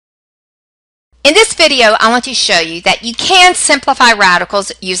In this video, I want to show you that you can simplify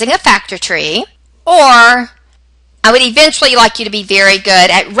radicals using a factor tree, or I would eventually like you to be very good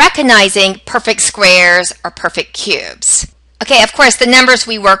at recognizing perfect squares or perfect cubes. Okay, of course, the numbers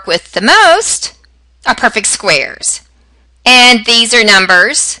we work with the most are perfect squares. And these are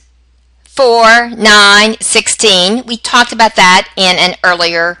numbers 4, 9, 16. We talked about that in an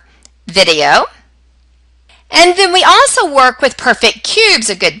earlier video. And then we also work with perfect cubes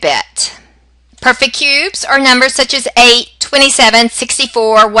a good bit. Perfect cubes are numbers such as 8, 27,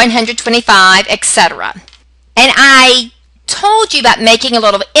 64, 125, etc. And I told you about making a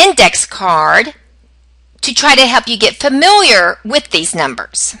little index card to try to help you get familiar with these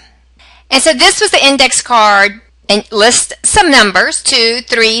numbers. And so this was the index card, and list some numbers, 2,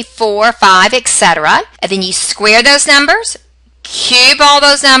 3, 4, 5, etc. And then you square those numbers, cube all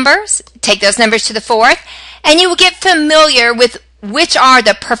those numbers, take those numbers to the fourth, and you will get familiar with which are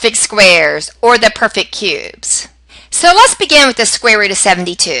the perfect squares or the perfect cubes. So let's begin with the square root of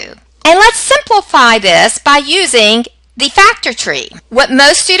 72. And let's simplify this by using the factor tree. What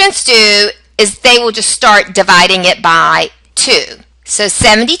most students do is they will just start dividing it by 2. So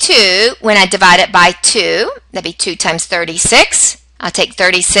 72, when I divide it by 2, that'd be 2 times 36. I'll take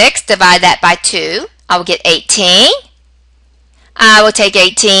 36, divide that by 2. I will get 18. I will take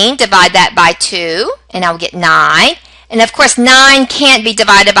 18, divide that by 2, and I will get 9. And of course, 9 can't be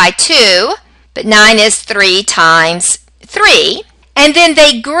divided by 2, but 9 is 3 times 3. And then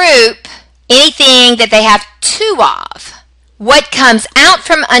they group anything that they have 2 of. What comes out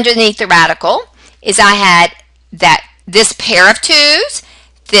from underneath the radical is I had this pair of 2's,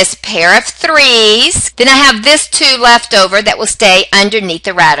 this pair of 3's, then I have this 2 left over that will stay underneath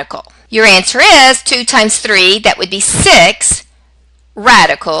the radical. Your answer is 2 times 3, that would be 6,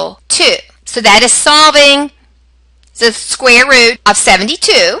 radical 2. So that is solving the square root of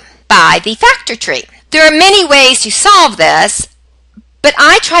 72 by the factor tree. There are many ways to solve this, but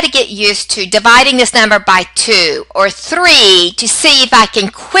I try to get used to dividing this number by 2 or 3 to see if I can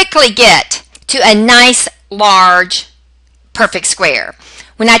quickly get to a nice large perfect square.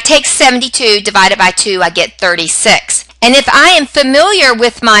 When I take 72 divided by 2, I get 36. And if I am familiar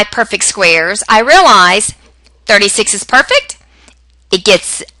with my perfect squares, I realize 36 is perfect. It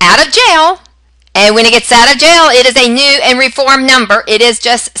gets out of jail. And when it gets out of jail, it is a new and reformed number. It is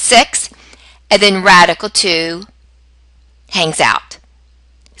just 6. And then radical 2 hangs out.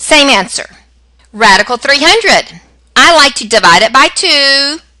 Same answer. Radical 300. I like to divide it by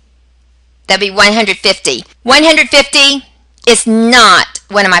 2. That'd be 150. 150 is not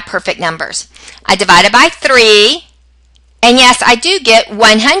one of my perfect numbers. I divide it by 3. And yes, I do get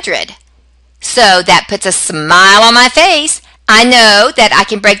 100. So that puts a smile on my face. I know that I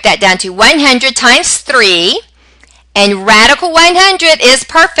can break that down to 100 times 3, and radical 100 is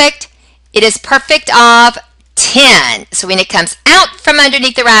perfect. It is perfect of 10. So when it comes out from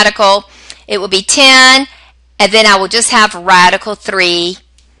underneath the radical, it will be 10, and then I will just have radical 3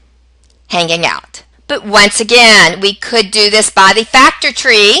 hanging out. But once again, we could do this by the factor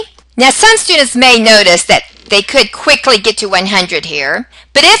tree. Now, some students may notice that they could quickly get to 100 here,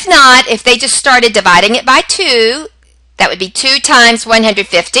 but if not, if they just started dividing it by 2, that would be 2 times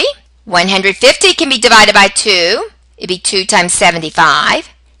 150. 150 can be divided by 2. It'd be 2 times 75.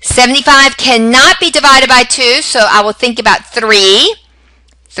 75 cannot be divided by 2, so I will think about 3.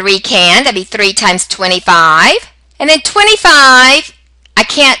 3 can. That'd be 3 times 25. And then 25, I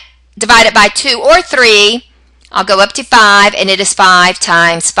can't divide it by 2 or 3. I'll go up to 5, and it is 5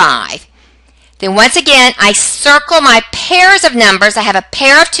 times 5. Then once again, I circle my pairs of numbers. I have a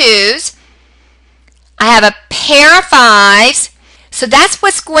pair of 2's. I have a pair of 5's, so that's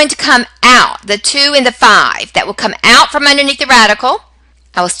what's going to come out, the 2 and the 5. That will come out from underneath the radical.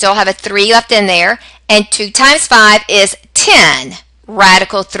 I will still have a 3 left in there, and 2 times 5 is 10,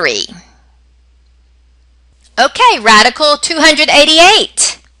 radical 3. Okay, radical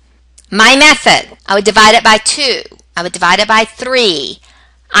 288. My method, I would divide it by 2. I would divide it by 3.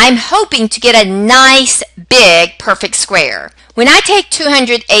 I'm hoping to get a nice, big, perfect square. When I take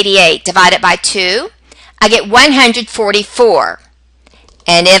 288 divided by 2, I get 144.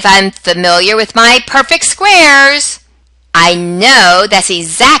 And if I'm familiar with my perfect squares, I know that's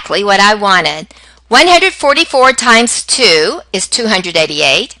exactly what I wanted. 144 times 2 is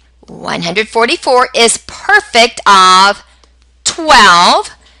 288. 144 is perfect of 12.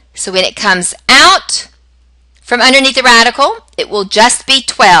 So when it comes out from underneath the radical, it will just be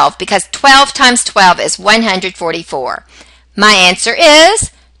 12, because 12 times 12 is 144. My answer is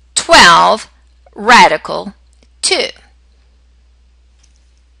 12, radical 2.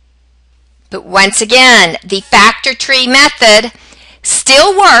 But once again, the factor tree method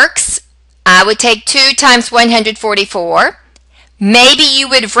still works I would take 2 times 144. Maybe you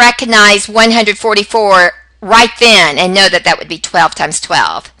would have recognized 144 right then and know that that would be 12 times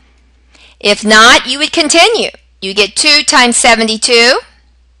 12. If not, you would continue. You get 2 times 72.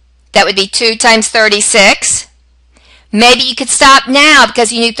 That would be 2 times 36. Maybe you could stop now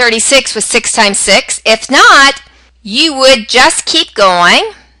because you knew 36 was 6 times 6. If not, you would just keep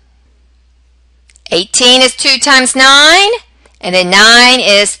going. 18 is 2 times 9, and then 9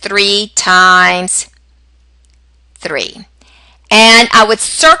 is 3 times 3. And I would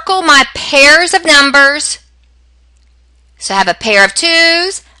circle my pairs of numbers. So I have a pair of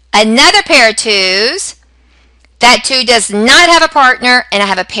 2s, another pair of 2s. That 2 does not have a partner, and I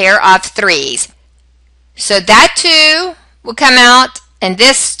have a pair of 3s. So that 2 will come out, and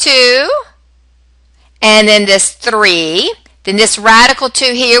this 2, and then this 3. Then this radical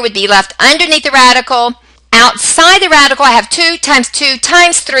 2 here would be left underneath the radical. Outside the radical, I have 2 times 2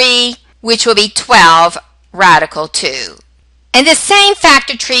 times 3, which will be 12 radical 2. And the same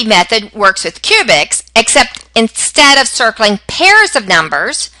factor tree method works with cubics, except instead of circling pairs of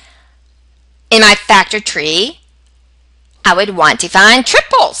numbers in my factor tree, I would want to find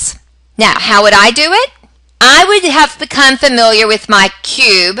triples. Now, how would I do it? I would have become familiar with my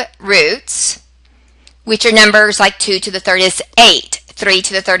cube roots, which are numbers like 2 to the third is 8, 3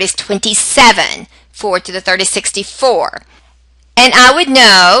 to the third is 27, 4 to the third is 64. And I would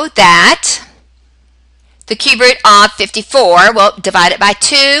know that the cube root of 54, well, divide it by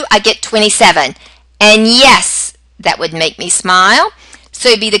 2, I get 27. And yes, that would make me smile. So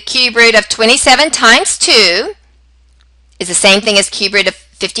it would be the cube root of 27 times 2 is the same thing as cube root of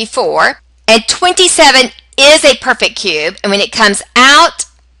 54. And 27 is a perfect cube. And when it comes out,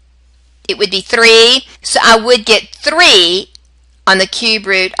 it would be 3. So I would get 3 on the cube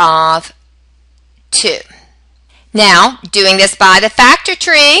root of 2. Now, doing this by the factor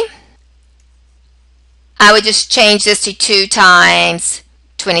tree, I would just change this to 2 times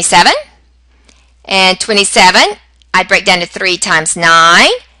 27. And 27, I'd break down to 3 times 9.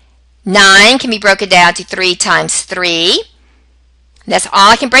 9 can be broken down to 3 times 3. That's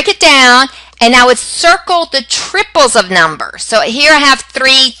all I can break it down. And I would circle the triples of numbers. So here I have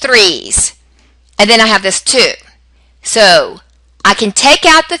 3 3s. And then I have this 2. So I can take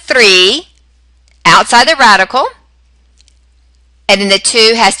out the 3 outside the radical. And then the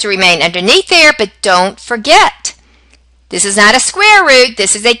 2 has to remain underneath there. But don't forget, this is not a square root.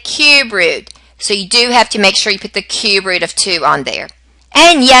 This is a cube root. So you do have to make sure you put the cube root of 2 on there.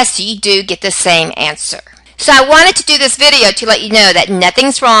 And yes, you do get the same answer. So I wanted to do this video to let you know that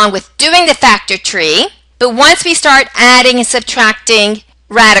nothing's wrong with doing the factor tree, but once we start adding and subtracting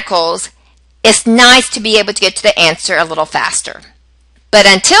radicals, it's nice to be able to get to the answer a little faster. But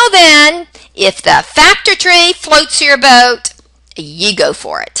until then, if the factor tree floats your boat, you go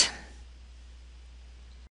for it.